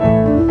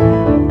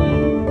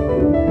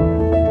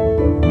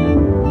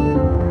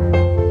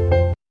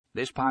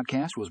This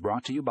podcast was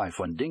brought to you by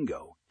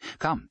Fundingo.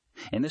 Come,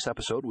 in this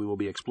episode we will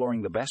be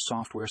exploring the best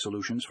software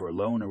solutions for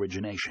loan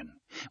origination.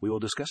 We will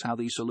discuss how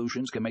these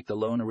solutions can make the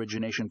loan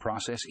origination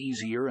process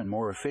easier and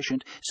more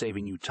efficient,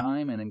 saving you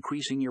time and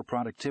increasing your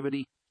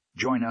productivity.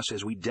 Join us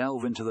as we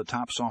delve into the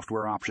top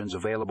software options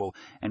available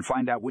and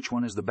find out which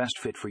one is the best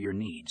fit for your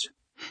needs.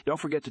 Don't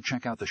forget to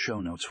check out the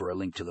show notes for a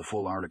link to the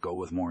full article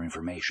with more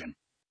information.